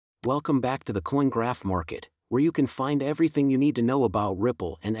Welcome back to the coin graph market, where you can find everything you need to know about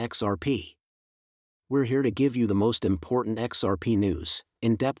Ripple and XRP. We're here to give you the most important XRP news,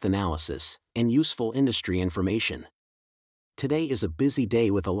 in-depth analysis, and useful industry information. Today is a busy day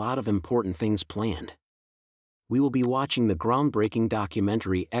with a lot of important things planned. We will be watching the groundbreaking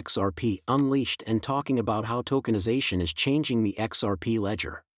documentary XRP Unleashed and talking about how tokenization is changing the XRP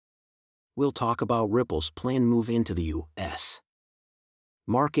ledger. We'll talk about Ripple's planned move into the U.S.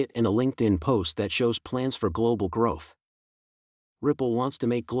 market and a LinkedIn post that shows plans for global growth. Ripple wants to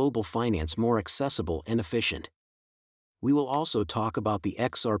make global finance more accessible and efficient. We will also talk about the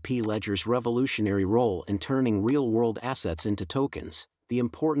XRP ledger's revolutionary role in turning real-world assets into tokens, the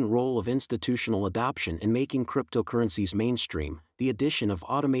important role of institutional adoption in making cryptocurrencies mainstream, the addition of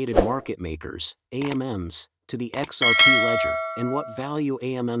automated market makers, AMMs, to the XRP ledger, and what value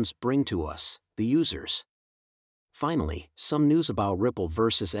AMMs bring to us, the users. Finally, some news about Ripple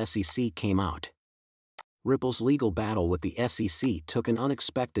versus SEC came out. Ripple's legal battle with the SEC took an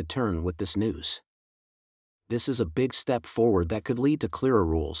unexpected turn with this news. This is a big step forward that could lead to clearer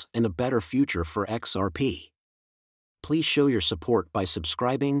rules and a better future for XRP. Please show your support by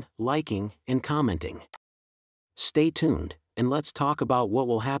subscribing, liking, and commenting. Stay tuned, and let's talk about what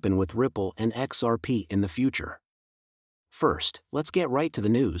will happen with Ripple and XRP in the future. First, let's get right to the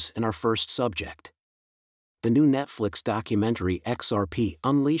news and our first subject. The new Netflix documentary XRP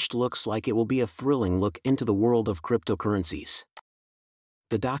Unleashed looks like it will be a thrilling look into the world of cryptocurrencies.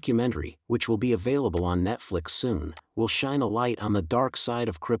 The documentary, which will be available on Netflix soon, will shine a light on the dark side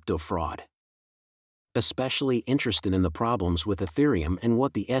of crypto fraud. Especially interested in the problems with Ethereum and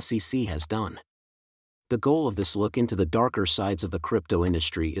what the SEC has done. The goal of this look into the darker sides of the crypto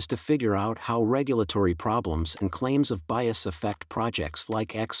industry is to figure out how regulatory problems and claims of bias affect projects like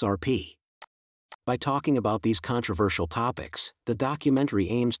XRP. By talking about these controversial topics, the documentary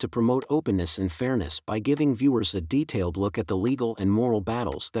aims to promote openness and fairness by giving viewers a detailed look at the legal and moral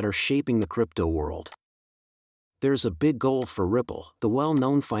battles that are shaping the crypto world. There's a big goal for Ripple, the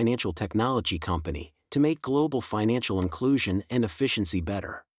well-known financial technology company, to make global financial inclusion and efficiency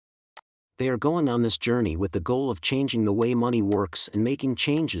better. They are going on this journey with the goal of changing the way money works and making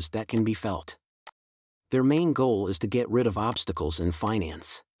changes that can be felt. Their main goal is to get rid of obstacles in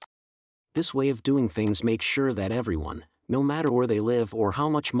finance. This way of doing things makes sure that everyone, no matter where they live or how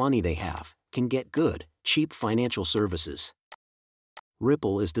much money they have, can get good, cheap financial services.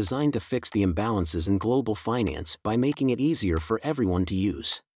 Ripple is designed to fix the imbalances in global finance by making it easier for everyone to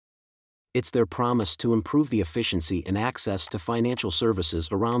use. It's their promise to improve the efficiency and access to financial services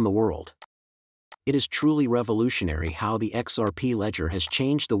around the world. It is truly revolutionary how the XRP ledger has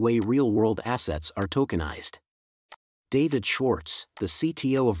changed the way real-world assets are tokenized. David Schwartz, the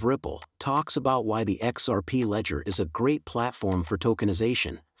CTO of Ripple, talks about why the XRP ledger is a great platform for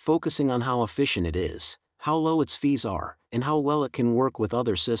tokenization, focusing on how efficient it is, how low its fees are, and how well it can work with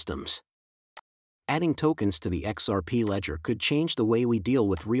other systems. Adding tokens to the XRP ledger could change the way we deal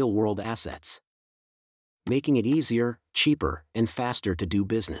with real-world assets, making it easier, cheaper, and faster to do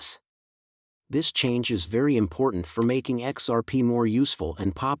business. This change is very important for making XRP more useful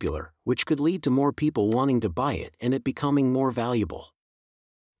and popular, which could lead to more people wanting to buy it and it becoming more valuable.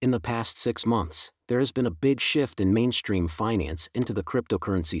 In the past 6 months, there has been a big shift in mainstream finance into the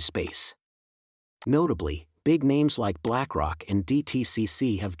cryptocurrency space. Notably, big names like BlackRock and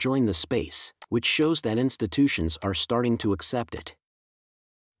DTCC have joined the space, which shows that institutions are starting to accept it.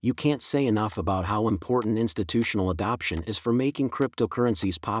 You can't say enough about how important institutional adoption is for making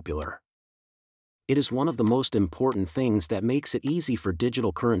cryptocurrencies popular. It is one of the most important things that makes it easy for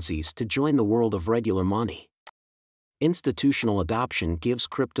digital currencies to join the world of regular money. Institutional adoption gives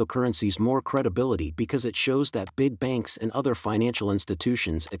cryptocurrencies more credibility because it shows that big banks and other financial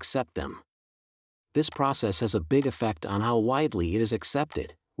institutions accept them. This process has a big effect on how widely it is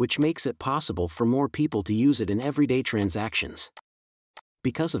accepted, which makes it possible for more people to use it in everyday transactions.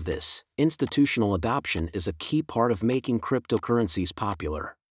 Because of this, institutional adoption is a key part of making cryptocurrencies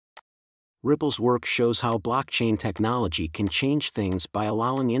popular. Ripple's work shows how blockchain technology can change things by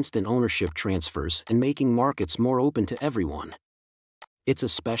allowing instant ownership transfers and making markets more open to everyone. It's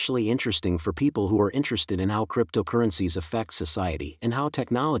especially interesting for people who are interested in how cryptocurrencies affect society and how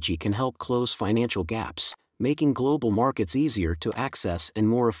technology can help close financial gaps, making global markets easier to access and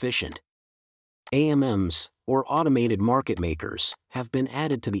more efficient. AMMs, or automated market makers, have been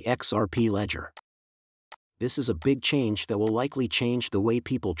added to the XRP ledger. This is a big change that will likely change the way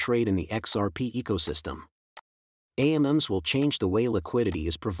people trade in the XRP ecosystem. AMMs will change the way liquidity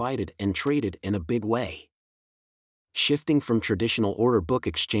is provided and traded in a big way. shifting from traditional order book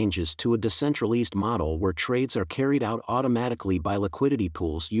exchanges to a decentralized model where trades are carried out automatically by liquidity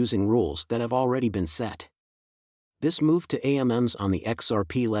pools using rules that have already been set. This move to AMMs on the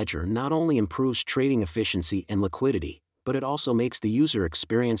XRP ledger not only improves trading efficiency and liquidity, but it also makes the user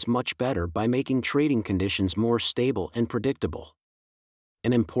experience much better by making trading conditions more stable and predictable.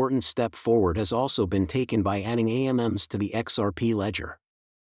 An important step forward has also been taken by adding AMMs to the XRP ledger.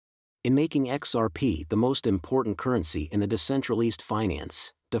 In making XRP the most important currency in the decentralized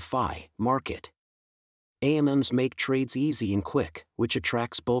finance (DeFi) market, AMMs make trades easy and quick, which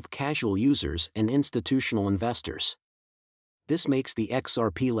attracts both casual users and institutional investors. This makes the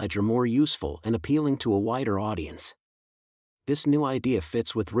XRP ledger more useful and appealing to a wider audience. This new idea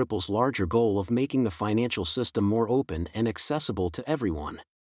fits with Ripple's larger goal of making the financial system more open and accessible to everyone.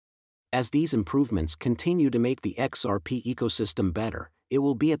 As these improvements continue to make the XRP ecosystem better, it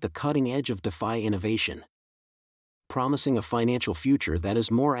will be at the cutting edge of DeFi innovation, promising a financial future that is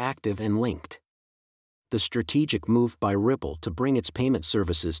more active and linked. The strategic move by Ripple to bring its payment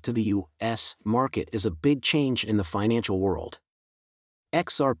services to the U.S. market is a big change in the financial world.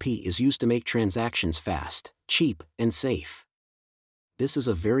 XRP is used to make transactions fast, cheap, and safe. This is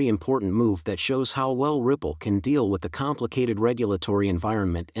a very important move that shows how well Ripple can deal with the complicated regulatory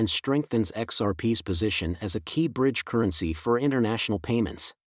environment and strengthens XRP's position as a key bridge currency for international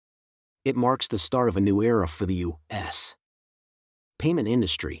payments. It marks the start of a new era for the U.S. payment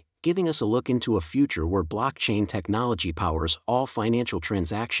industry, giving us a look into a future where blockchain technology powers all financial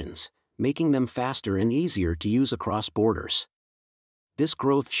transactions, making them faster and easier to use across borders. This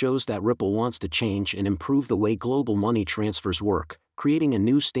growth shows that Ripple wants to change and improve the way global money transfers work, creating a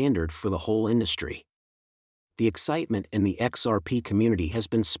new standard for the whole industry. The excitement in the XRP community has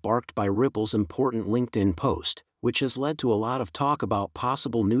been sparked by Ripple's important LinkedIn post, which has led to a lot of talk about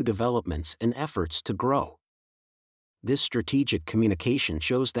possible new developments and efforts to grow. This strategic communication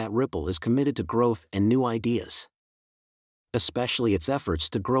shows that Ripple is committed to growth and new ideas, especially its efforts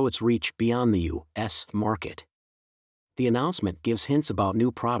to grow its reach beyond the U.S. market. The announcement gives hints about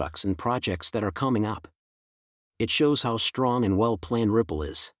new products and projects that are coming up. It shows how strong and well-planned Ripple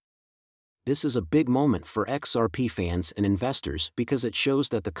is. This is a big moment for XRP fans and investors because it shows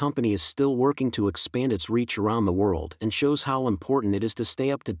that the company is still working to expand its reach around the world and shows how important it is to stay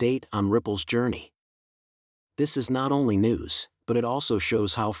up to date on Ripple's journey. This is not only news, but it also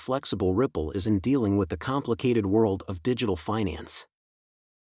shows how flexible Ripple is in dealing with the complicated world of digital finance,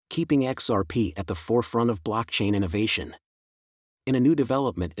 keeping XRP at the forefront of blockchain innovation. In a new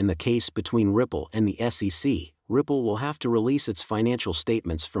development in the case between Ripple and the SEC, Ripple will have to release its financial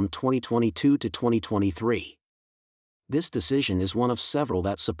statements from 2022 to 2023. This decision is one of several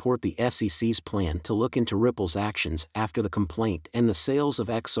that support the SEC's plan to look into Ripple's actions after the complaint and the sales of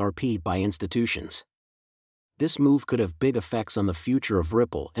XRP by institutions. This move could have big effects on the future of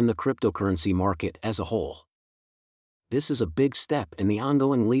Ripple and the cryptocurrency market as a whole. This is a big step in the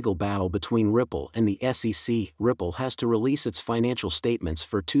ongoing legal battle between Ripple and the SEC. Ripple has to release its financial statements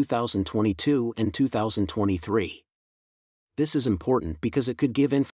for 2022 and 2023. This is important because it could give